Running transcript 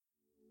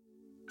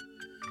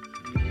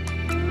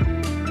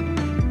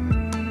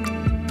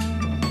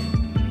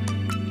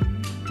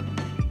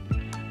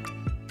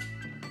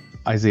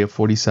Isaiah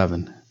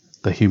 47,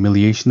 the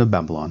humiliation of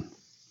Babylon.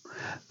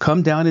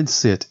 Come down and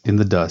sit in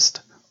the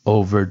dust,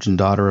 O virgin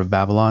daughter of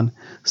Babylon.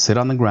 Sit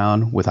on the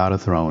ground without a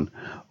throne,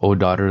 O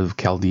daughter of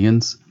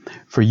Chaldeans.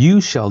 For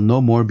you shall no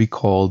more be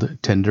called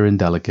tender and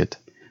delicate.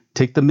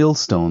 Take the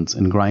millstones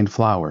and grind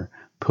flour.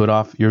 Put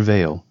off your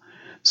veil.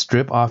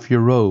 Strip off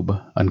your robe.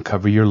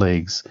 Uncover your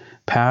legs.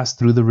 Pass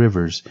through the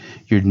rivers.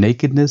 Your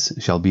nakedness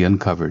shall be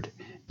uncovered,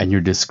 and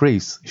your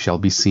disgrace shall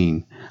be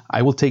seen.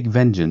 I will take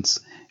vengeance,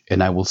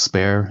 and I will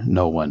spare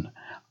no one.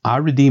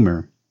 Our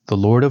Redeemer, the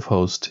Lord of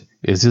hosts,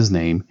 is his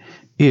name,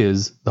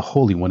 is the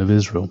Holy One of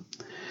Israel.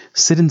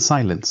 Sit in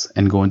silence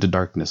and go into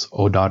darkness,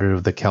 O daughter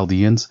of the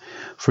Chaldeans,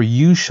 for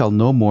you shall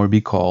no more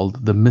be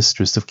called the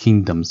mistress of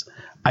kingdoms.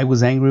 I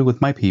was angry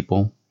with my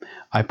people.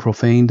 I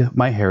profaned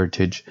my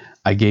heritage.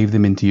 I gave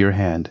them into your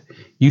hand.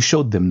 You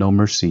showed them no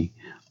mercy.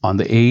 On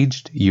the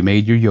aged you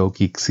made your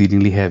yoke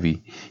exceedingly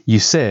heavy. You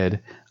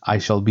said, I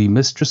shall be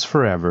mistress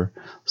forever,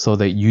 so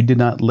that you did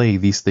not lay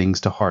these things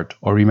to heart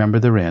or remember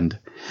their end.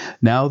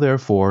 Now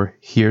therefore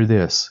hear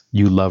this,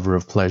 you lover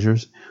of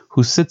pleasures,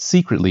 who sit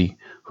secretly,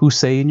 who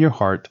say in your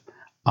heart,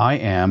 I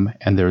am,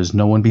 and there is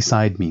no one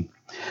beside me.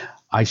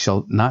 I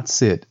shall not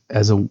sit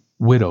as a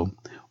widow,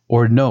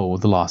 or know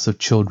the loss of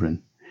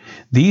children.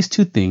 These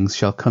two things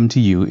shall come to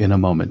you in a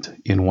moment,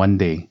 in one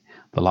day,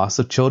 the loss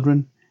of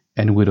children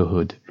and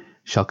widowhood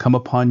shall come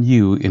upon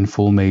you in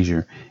full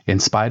measure, in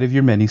spite of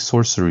your many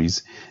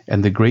sorceries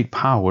and the great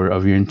power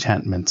of your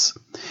enchantments.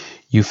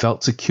 You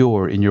felt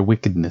secure in your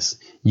wickedness.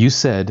 You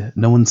said,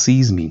 no one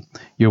sees me.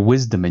 Your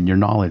wisdom and your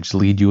knowledge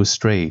lead you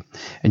astray.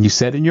 And you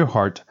said in your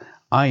heart,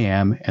 I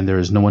am, and there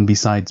is no one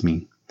besides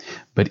me.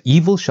 But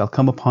evil shall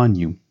come upon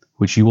you,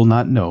 which you will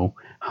not know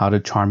how to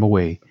charm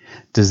away.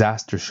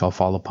 Disaster shall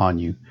fall upon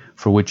you,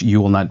 for which you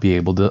will not be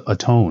able to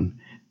atone.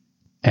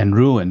 And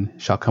ruin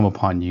shall come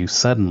upon you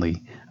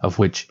suddenly, of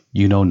which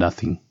you know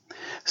nothing.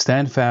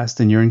 Stand fast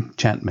in your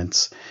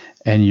enchantments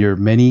and your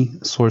many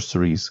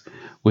sorceries,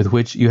 with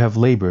which you have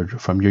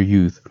labored from your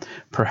youth.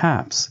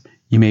 Perhaps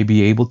you may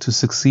be able to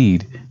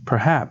succeed.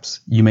 Perhaps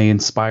you may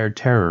inspire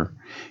terror.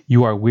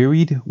 You are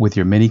wearied with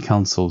your many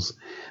counsels.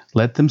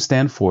 Let them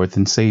stand forth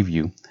and save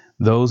you,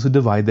 those who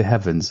divide the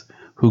heavens,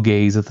 who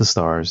gaze at the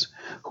stars,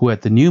 who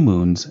at the new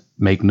moons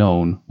make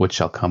known what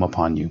shall come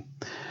upon you.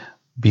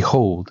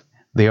 Behold,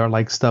 they are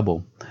like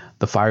stubble.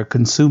 The fire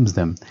consumes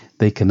them.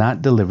 They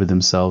cannot deliver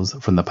themselves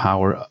from the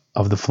power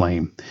of the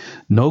flame.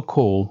 No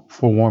coal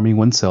for warming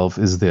oneself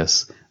is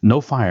this,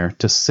 no fire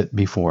to sit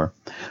before.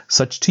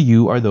 Such to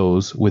you are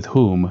those with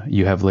whom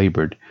you have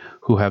labored,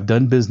 who have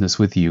done business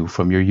with you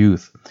from your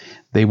youth.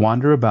 They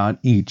wander about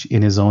each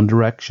in his own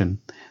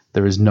direction.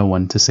 There is no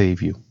one to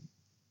save you.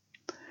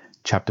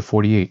 Chapter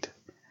 48.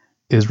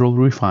 Israel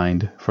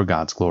refined for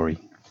God's glory.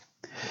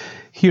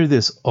 Hear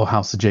this, O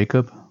house of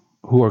Jacob,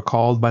 who are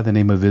called by the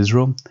name of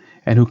Israel,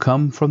 and who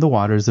come from the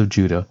waters of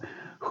Judah,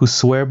 who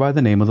swear by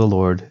the name of the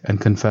Lord,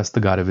 and confess the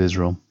God of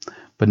Israel,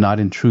 but not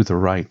in truth or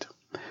right.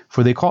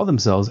 For they call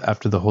themselves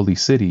after the holy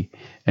city,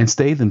 and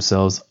stay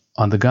themselves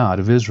on the God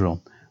of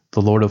Israel.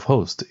 The Lord of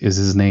hosts is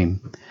his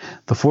name.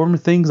 The former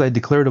things I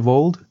declared of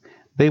old,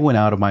 they went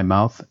out of my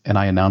mouth, and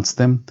I announced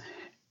them.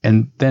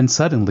 And then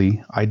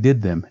suddenly I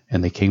did them,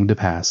 and they came to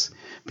pass.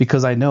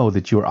 Because I know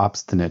that you are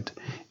obstinate,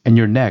 and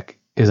your neck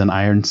is an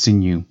iron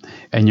sinew,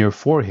 and your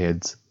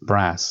foreheads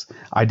brass.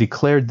 I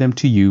declared them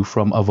to you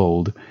from of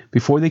old.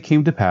 Before they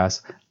came to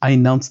pass, I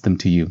announced them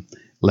to you,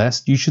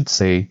 lest you should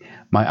say,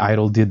 my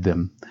idol did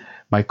them.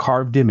 My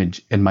carved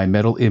image and my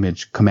metal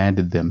image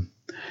commanded them.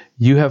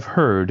 You have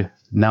heard,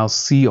 now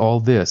see all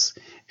this,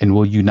 and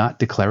will you not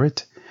declare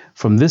it?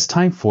 From this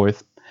time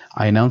forth,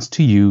 I announce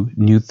to you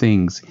new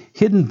things,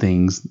 hidden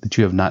things that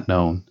you have not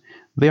known.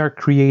 They are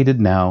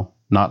created now,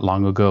 not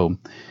long ago.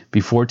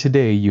 Before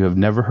today you have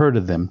never heard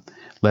of them,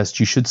 lest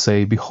you should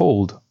say,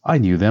 behold, I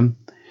knew them.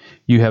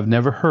 You have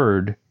never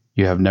heard,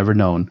 you have never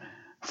known.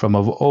 From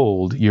of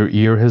old your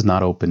ear has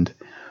not opened.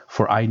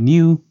 For I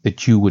knew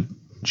that you would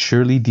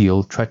surely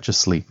deal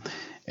treacherously,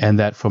 and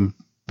that from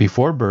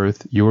before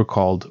birth you were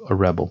called a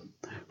rebel.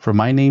 For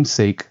my name's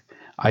sake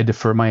I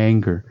defer my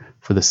anger.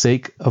 For the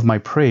sake of my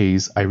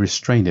praise I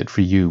restrain it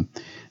for you,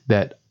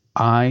 that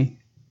I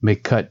may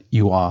cut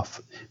you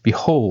off.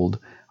 Behold,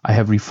 I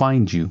have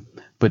refined you,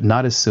 but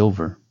not as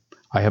silver.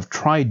 I have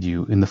tried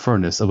you in the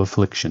furnace of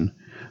affliction.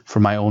 For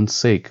my own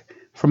sake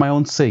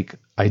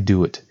I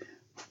do it.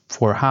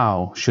 For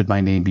how should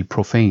my name be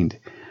profaned?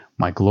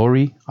 My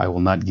glory I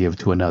will not give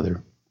to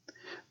another.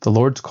 The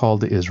Lord's call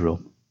to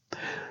Israel.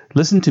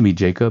 Listen to me,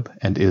 Jacob,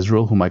 and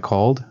Israel, whom I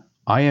called.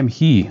 I am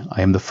he,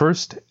 I am the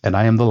first, and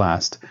I am the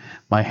last.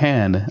 My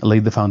hand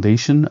laid the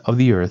foundation of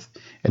the earth,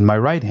 and my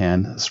right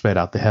hand spread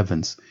out the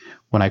heavens.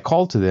 When I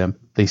call to them,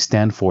 they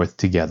stand forth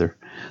together.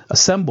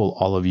 Assemble,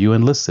 all of you,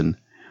 and listen.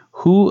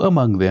 Who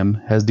among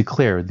them has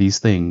declared these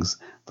things?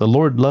 The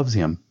Lord loves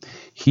him.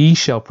 He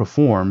shall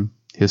perform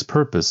his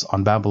purpose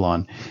on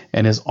Babylon,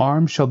 and his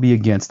arm shall be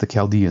against the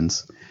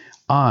Chaldeans.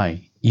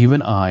 I,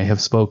 even I,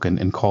 have spoken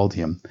and called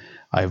him.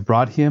 I have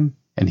brought him,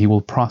 and he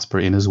will prosper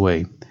in his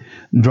way.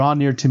 Draw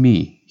near to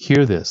me,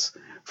 hear this.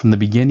 From the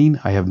beginning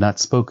I have not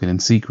spoken in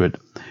secret.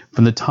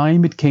 From the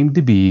time it came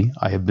to be,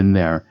 I have been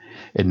there.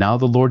 And now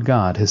the Lord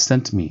God has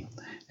sent me,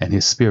 and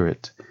his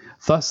Spirit.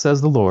 Thus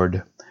says the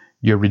Lord,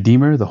 your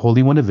Redeemer, the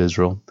Holy One of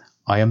Israel.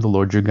 I am the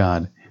Lord your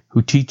God,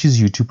 who teaches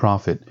you to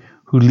profit,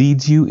 who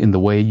leads you in the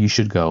way you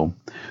should go.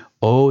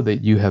 Oh,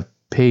 that you have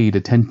paid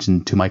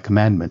attention to my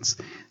commandments,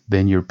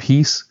 then your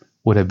peace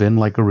would have been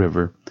like a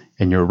river,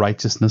 and your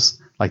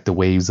righteousness like the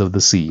waves of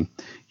the sea.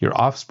 Your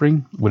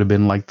offspring would have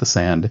been like the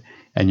sand,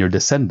 and your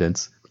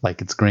descendants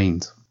like its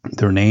grains.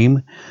 Their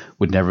name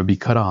would never be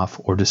cut off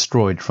or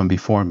destroyed from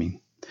before me.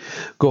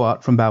 Go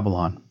out from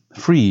Babylon,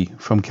 free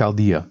from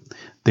Chaldea.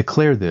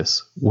 Declare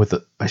this with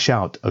a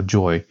shout of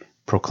joy.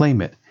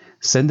 Proclaim it.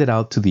 Send it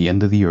out to the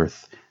end of the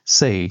earth.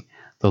 Say,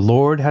 the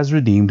Lord has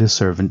redeemed his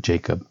servant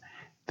Jacob.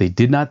 They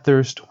did not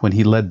thirst when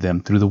he led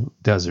them through the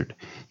desert.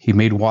 He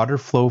made water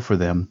flow for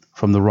them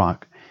from the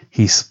rock.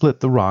 He split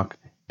the rock,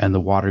 and the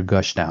water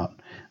gushed out.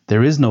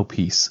 There is no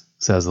peace,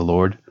 says the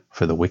Lord,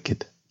 for the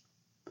wicked.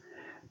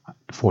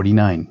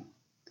 49.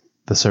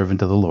 The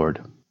servant of the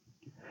Lord.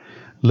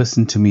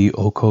 Listen to me,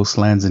 O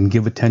coastlands, and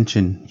give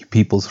attention, you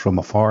peoples from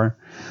afar.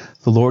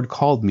 The Lord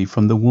called me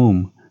from the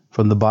womb.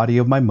 From the body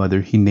of my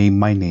mother he named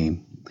my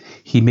name.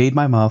 He made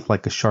my mouth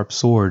like a sharp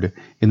sword.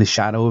 In the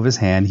shadow of his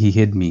hand he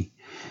hid me.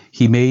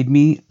 He made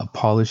me a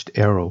polished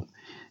arrow.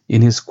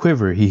 In his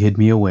quiver he hid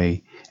me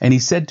away. And he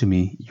said to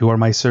me, you are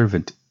my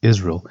servant,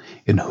 Israel,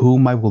 in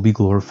whom I will be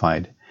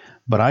glorified.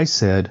 But I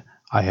said,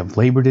 I have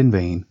labored in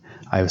vain.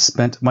 I have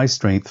spent my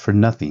strength for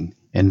nothing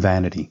in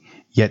vanity.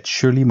 Yet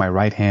surely my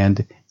right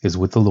hand is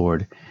with the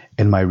Lord,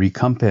 and my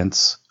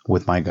recompense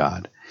with my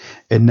God.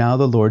 And now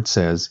the Lord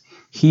says,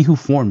 he who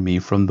formed me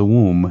from the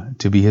womb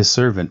to be his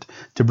servant,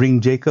 to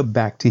bring Jacob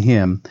back to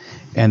him,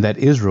 and that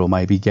Israel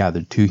might be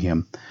gathered to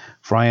him.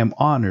 For I am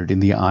honored in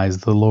the eyes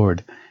of the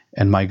Lord,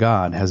 and my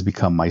God has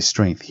become my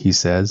strength, he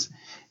says.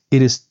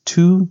 It is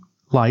too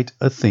light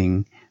a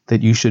thing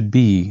that you should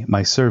be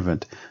my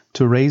servant,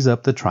 to raise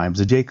up the tribes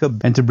of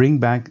Jacob, and to bring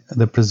back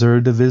the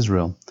preserved of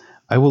Israel.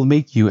 I will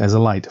make you as a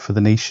light for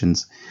the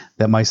nations,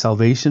 that my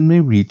salvation may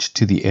reach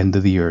to the end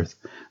of the earth.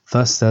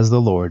 Thus says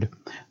the Lord,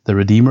 the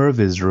Redeemer of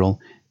Israel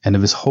and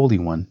of his Holy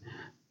One,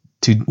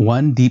 to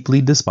one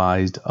deeply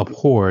despised,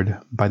 abhorred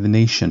by the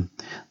nation,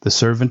 the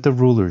servant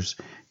of rulers.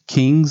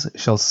 Kings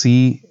shall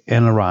see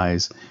and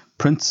arise,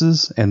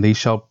 princes, and they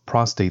shall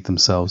prostrate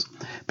themselves,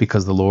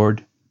 because the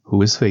Lord,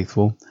 who is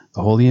faithful,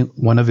 the Holy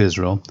One of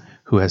Israel,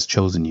 who has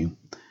chosen you.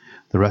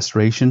 The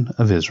restoration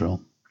of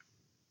Israel.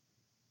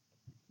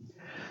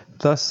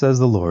 Thus says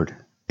the Lord,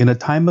 in a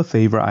time of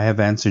favor I have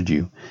answered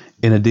you,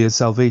 in a day of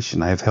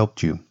salvation I have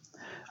helped you.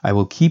 I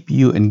will keep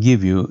you and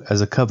give you as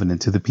a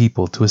covenant to the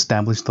people, to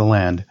establish the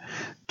land,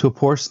 to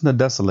apportion the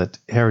desolate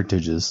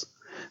heritages,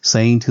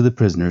 saying to the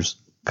prisoners,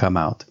 come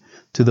out,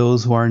 to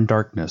those who are in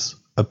darkness,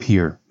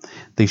 appear.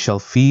 They shall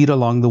feed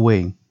along the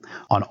way.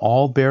 On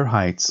all bare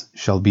heights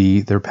shall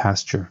be their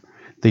pasture.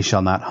 They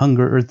shall not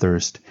hunger or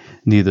thirst,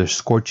 neither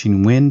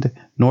scorching wind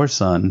nor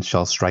sun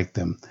shall strike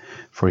them.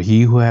 For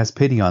he who has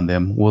pity on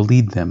them will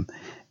lead them,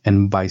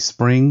 and by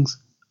springs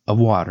of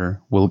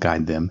water will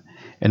guide them.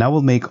 And I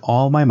will make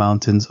all my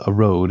mountains a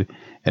road,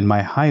 and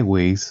my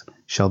highways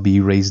shall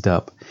be raised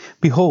up.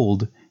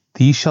 Behold,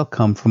 these shall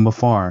come from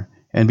afar,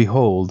 and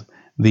behold,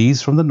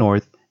 these from the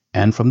north,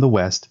 and from the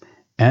west,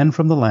 and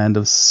from the land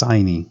of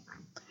Sinai.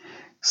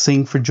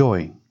 Sing for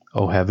joy,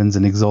 O heavens,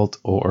 and exult,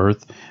 O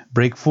earth.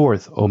 Break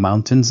forth, O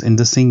mountains,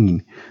 into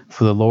singing.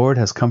 For the Lord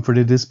has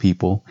comforted his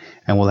people,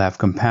 and will have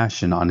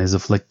compassion on his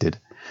afflicted.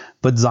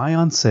 But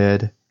Zion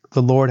said,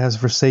 the Lord has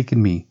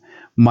forsaken me.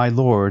 My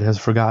Lord has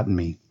forgotten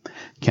me.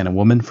 Can a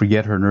woman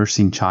forget her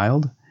nursing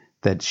child,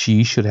 that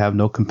she should have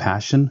no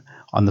compassion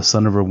on the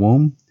son of her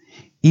womb?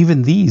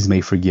 Even these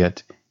may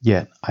forget,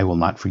 yet I will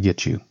not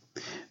forget you.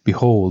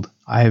 Behold,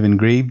 I have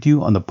engraved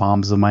you on the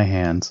palms of my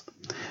hands.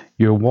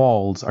 Your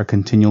walls are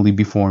continually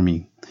before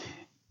me.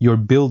 Your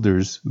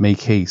builders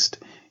make haste.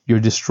 Your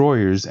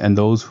destroyers and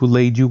those who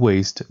laid you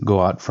waste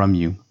go out from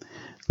you.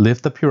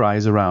 Lift up your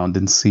eyes around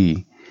and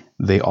see.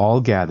 They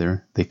all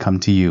gather, they come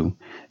to you.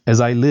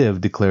 As I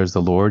live, declares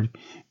the Lord,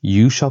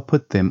 you shall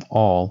put them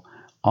all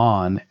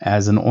on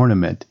as an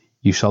ornament.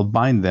 You shall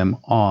bind them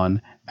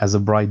on as a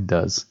bride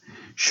does.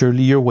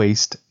 Surely your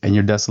waste and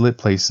your desolate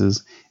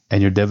places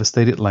and your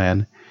devastated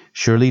land,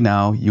 surely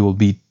now you will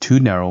be too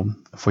narrow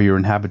for your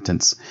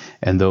inhabitants,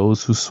 and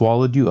those who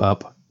swallowed you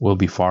up will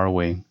be far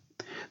away.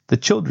 The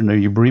children of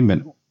your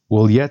bereavement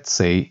will yet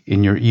say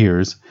in your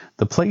ears,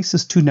 the place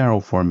is too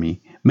narrow for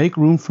me. Make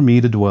room for me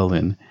to dwell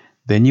in.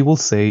 Then you will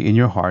say in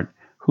your heart,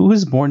 who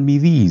has borne me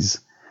these?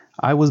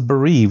 I was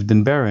bereaved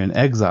and barren,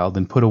 exiled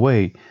and put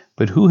away,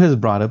 but who has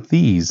brought up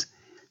these?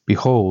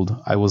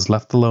 Behold, I was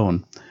left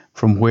alone.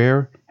 From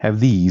where have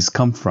these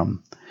come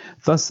from?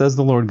 Thus says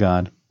the Lord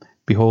God,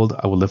 behold,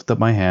 I will lift up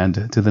my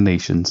hand to the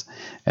nations,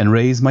 and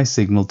raise my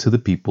signal to the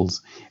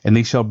peoples, and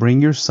they shall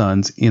bring your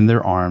sons in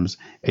their arms,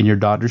 and your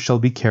daughters shall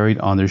be carried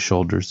on their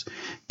shoulders.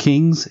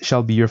 Kings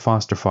shall be your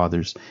foster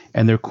fathers,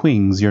 and their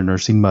queens your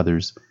nursing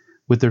mothers.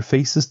 With their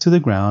faces to the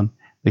ground,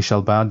 they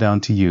shall bow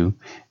down to you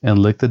and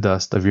lick the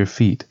dust of your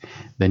feet.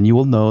 Then you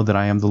will know that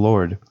I am the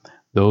Lord.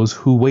 Those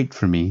who wait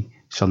for me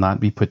shall not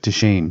be put to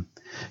shame.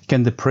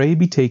 Can the prey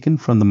be taken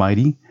from the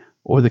mighty,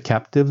 or the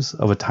captives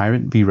of a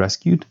tyrant be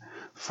rescued?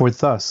 For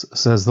thus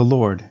says the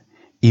Lord,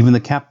 even the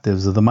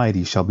captives of the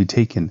mighty shall be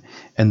taken,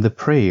 and the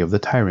prey of the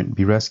tyrant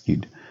be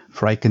rescued.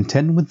 For I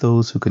contend with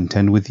those who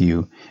contend with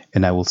you,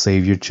 and I will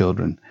save your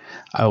children.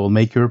 I will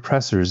make your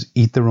oppressors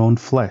eat their own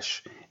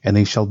flesh, and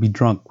they shall be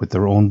drunk with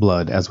their own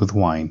blood as with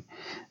wine.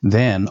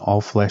 Then all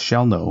flesh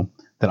shall know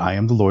that I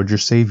am the Lord your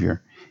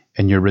Savior,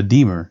 and your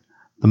Redeemer,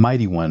 the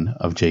Mighty One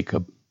of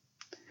Jacob.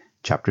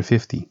 Chapter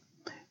 50.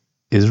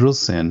 Israel's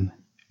sin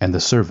and the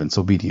servant's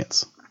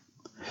obedience.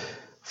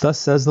 Thus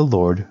says the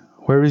Lord,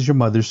 where is your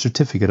mother's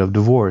certificate of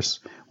divorce,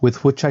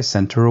 with which I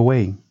sent her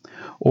away?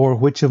 Or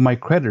which of my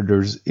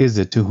creditors is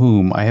it to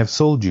whom I have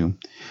sold you?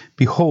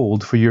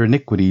 Behold, for your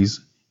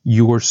iniquities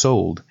you were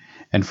sold,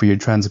 and for your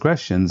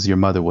transgressions your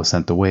mother was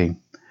sent away.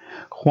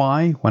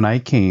 Why, when I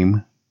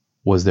came,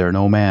 was there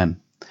no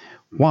man?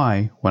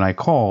 Why, when I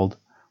called,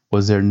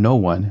 was there no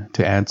one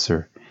to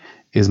answer?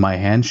 Is my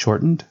hand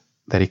shortened,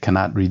 that it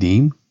cannot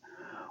redeem?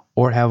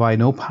 Or have I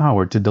no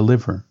power to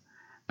deliver?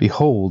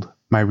 Behold,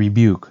 my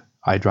rebuke,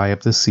 I dry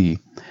up the sea.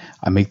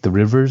 I make the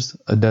rivers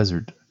a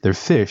desert. Their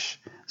fish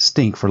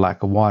stink for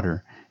lack of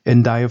water,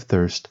 and die of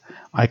thirst.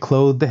 I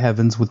clothe the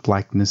heavens with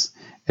blackness,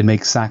 and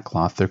make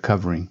sackcloth their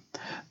covering.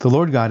 The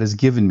Lord God has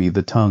given me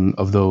the tongue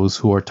of those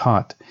who are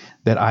taught,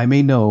 that I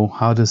may know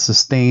how to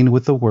sustain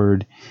with the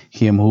word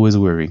him who is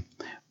weary.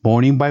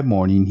 Morning by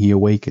morning he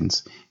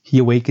awakens. He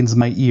awakens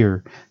my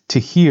ear, to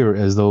hear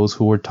as those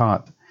who are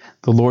taught.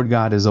 The Lord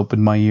God has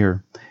opened my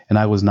ear, and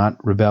I was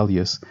not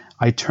rebellious.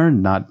 I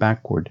turned not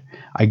backward.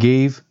 I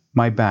gave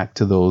my back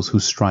to those who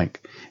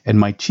strike, and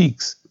my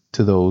cheeks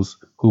to those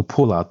who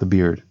pull out the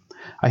beard.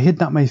 I hid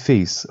not my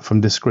face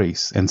from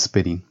disgrace and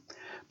spitting.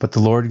 But the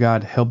Lord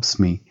God helps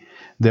me.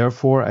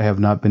 Therefore I have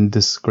not been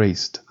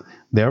disgraced.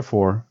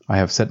 Therefore I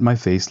have set my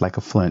face like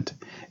a flint,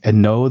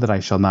 and know that I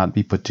shall not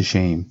be put to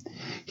shame.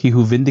 He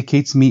who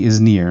vindicates me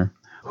is near.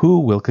 Who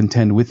will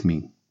contend with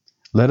me?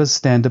 Let us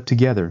stand up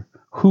together.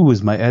 Who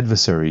is my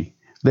adversary?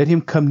 Let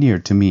him come near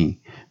to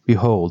me.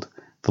 Behold,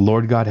 the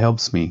Lord God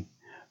helps me.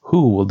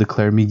 Who will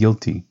declare me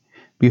guilty?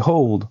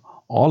 Behold,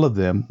 all of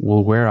them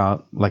will wear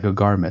out like a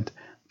garment.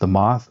 The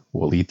moth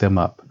will eat them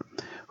up.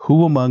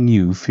 Who among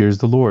you fears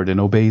the Lord and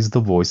obeys the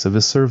voice of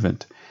his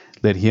servant?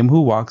 Let him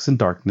who walks in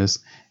darkness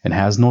and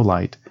has no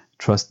light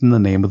trust in the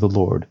name of the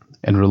Lord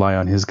and rely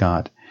on his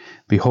God.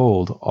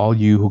 Behold, all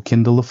you who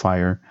kindle a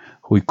fire,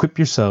 who equip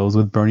yourselves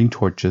with burning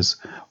torches,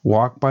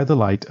 walk by the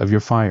light of your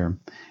fire,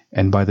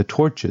 and by the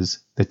torches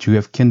that you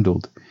have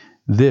kindled.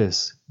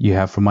 This you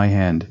have from my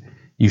hand.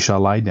 You shall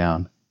lie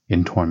down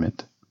in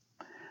torment.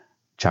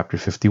 Chapter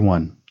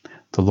 51.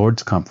 The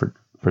Lord's Comfort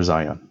for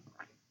Zion.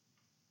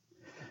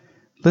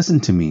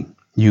 Listen to me,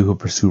 you who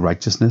pursue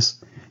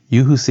righteousness,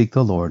 you who seek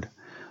the Lord.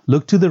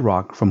 Look to the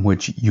rock from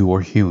which you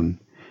were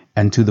hewn,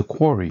 and to the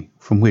quarry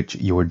from which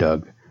you were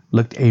dug.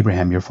 Look to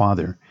Abraham your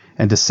father,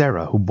 and to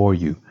Sarah who bore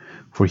you.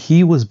 For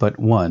he was but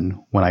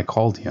one when I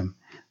called him,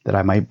 that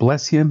I might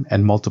bless him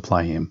and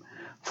multiply him.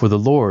 For the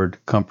Lord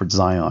comforts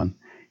Zion.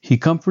 He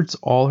comforts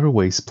all her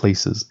waste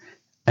places,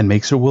 and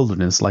makes her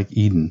wilderness like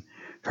Eden,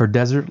 her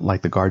desert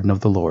like the garden of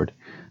the Lord.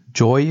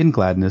 Joy and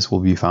gladness will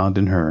be found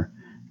in her,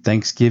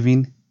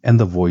 thanksgiving and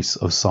the voice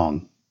of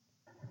song.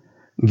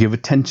 Give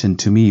attention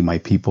to me, my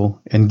people,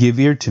 and give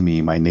ear to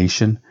me, my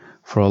nation,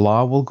 for a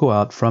law will go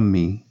out from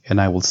me, and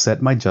I will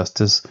set my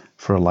justice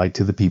for a light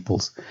to the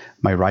peoples.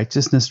 My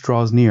righteousness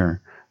draws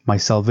near, my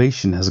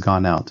salvation has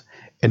gone out,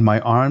 and my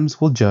arms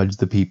will judge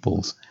the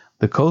peoples.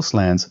 The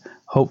coastlands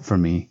hope for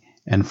me,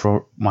 and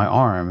for my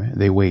arm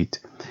they wait.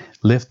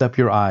 Lift up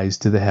your eyes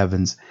to the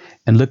heavens,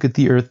 and look at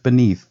the earth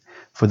beneath,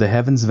 for the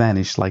heavens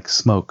vanish like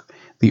smoke.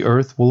 The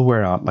earth will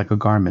wear out like a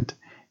garment,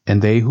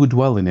 and they who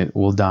dwell in it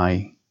will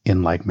die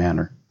in like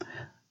manner.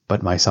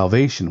 But my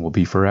salvation will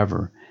be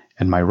forever,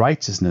 and my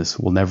righteousness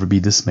will never be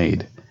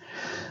dismayed.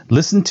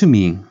 Listen to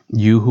me,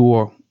 you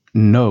who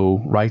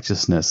know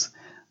righteousness,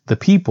 the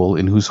people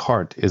in whose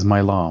heart is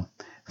my law.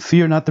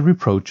 Fear not the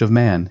reproach of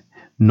man,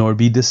 nor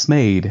be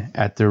dismayed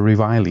at their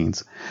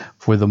revilings.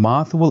 For the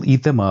moth will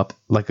eat them up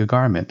like a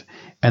garment,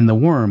 and the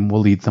worm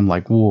will eat them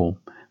like wool.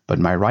 But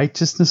my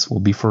righteousness will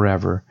be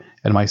forever,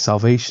 and my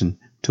salvation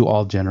to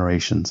all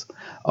generations.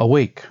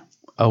 Awake,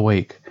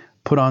 awake,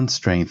 put on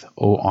strength,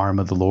 O arm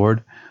of the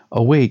Lord.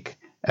 Awake,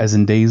 as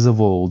in days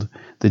of old,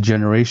 the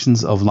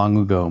generations of long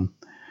ago.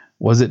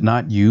 Was it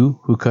not you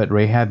who cut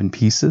Rahab in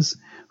pieces,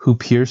 who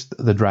pierced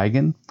the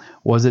dragon?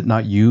 Was it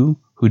not you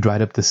who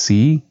dried up the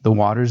sea, the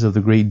waters of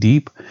the great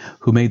deep,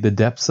 who made the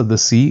depths of the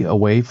sea a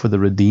way for the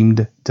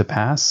redeemed to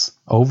pass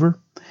over?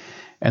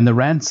 And the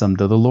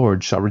ransomed of the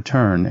Lord shall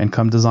return and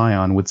come to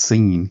Zion with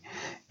singing.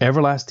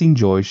 Everlasting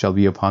joy shall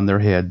be upon their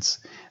heads.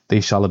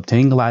 They shall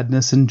obtain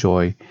gladness and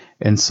joy,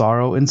 and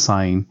sorrow and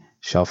sighing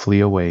shall flee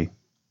away.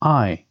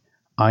 I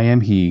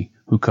am he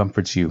who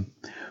comforts you.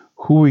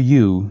 Who are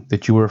you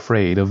that you are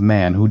afraid of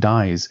man who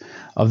dies,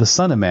 of the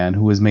Son of Man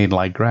who is made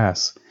like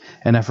grass?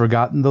 and have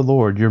forgotten the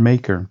Lord your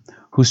Maker,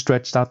 who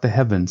stretched out the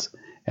heavens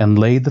and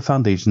laid the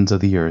foundations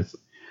of the earth.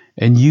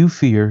 And you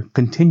fear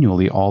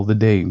continually all the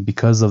day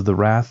because of the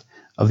wrath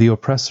of the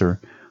oppressor,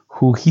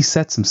 who he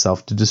sets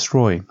himself to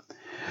destroy.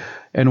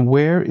 And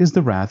where is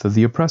the wrath of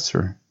the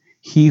oppressor?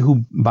 He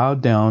who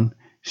bowed down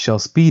shall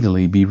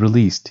speedily be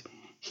released.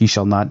 He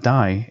shall not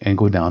die and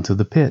go down to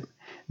the pit,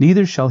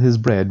 neither shall his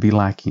bread be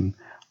lacking.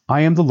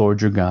 I am the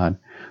Lord your God,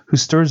 who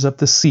stirs up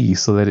the sea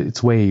so that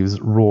its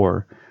waves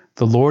roar.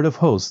 The Lord of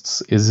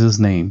hosts is his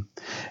name.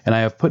 And I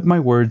have put my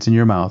words in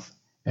your mouth,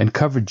 and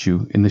covered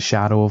you in the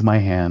shadow of my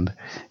hand,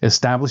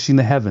 establishing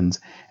the heavens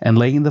and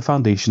laying the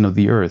foundation of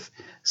the earth,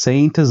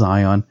 saying to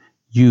Zion,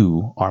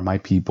 You are my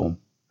people.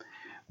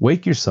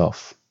 Wake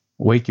yourself,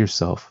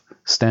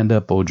 stand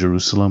up, O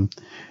Jerusalem,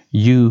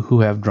 you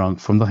who have drunk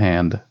from the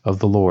hand of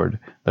the Lord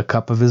the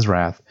cup of his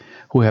wrath,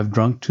 who have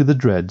drunk to the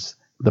dregs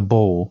the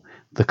bowl,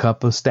 the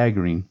cup of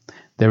staggering.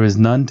 There is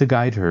none to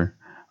guide her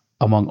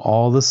among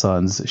all the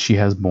sons she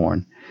has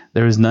borne.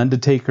 There is none to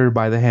take her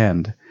by the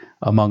hand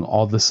among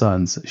all the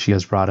sons she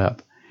has brought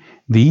up.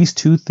 These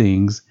two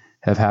things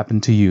have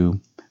happened to you,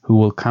 who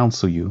will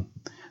counsel you: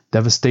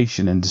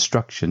 devastation and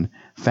destruction,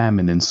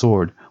 famine and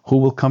sword. Who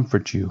will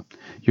comfort you?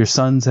 Your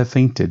sons have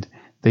fainted.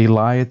 They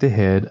lie at the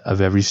head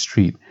of every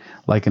street,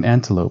 like an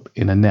antelope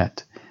in a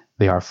net.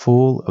 They are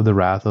full of the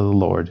wrath of the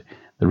Lord,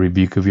 the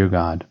rebuke of your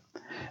God.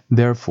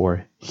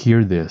 Therefore,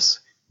 hear this,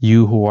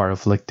 you who are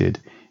afflicted,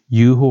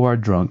 you who are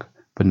drunk,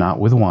 but not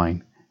with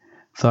wine.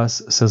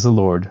 Thus says the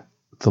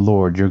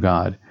Lord your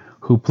God,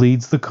 who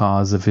pleads the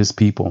cause of his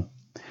people.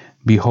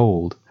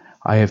 Behold,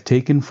 I have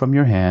taken from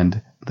your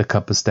hand the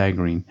cup of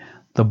staggering,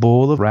 the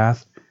bowl of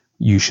wrath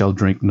you shall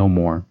drink no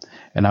more,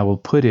 and I will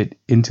put it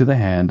into the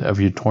hand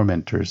of your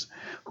tormentors,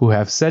 who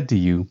have said to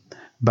you,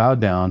 Bow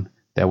down,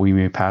 that we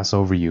may pass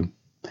over you.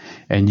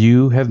 And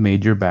you have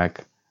made your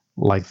back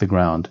like the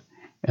ground,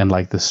 and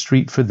like the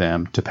street for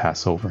them to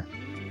pass over.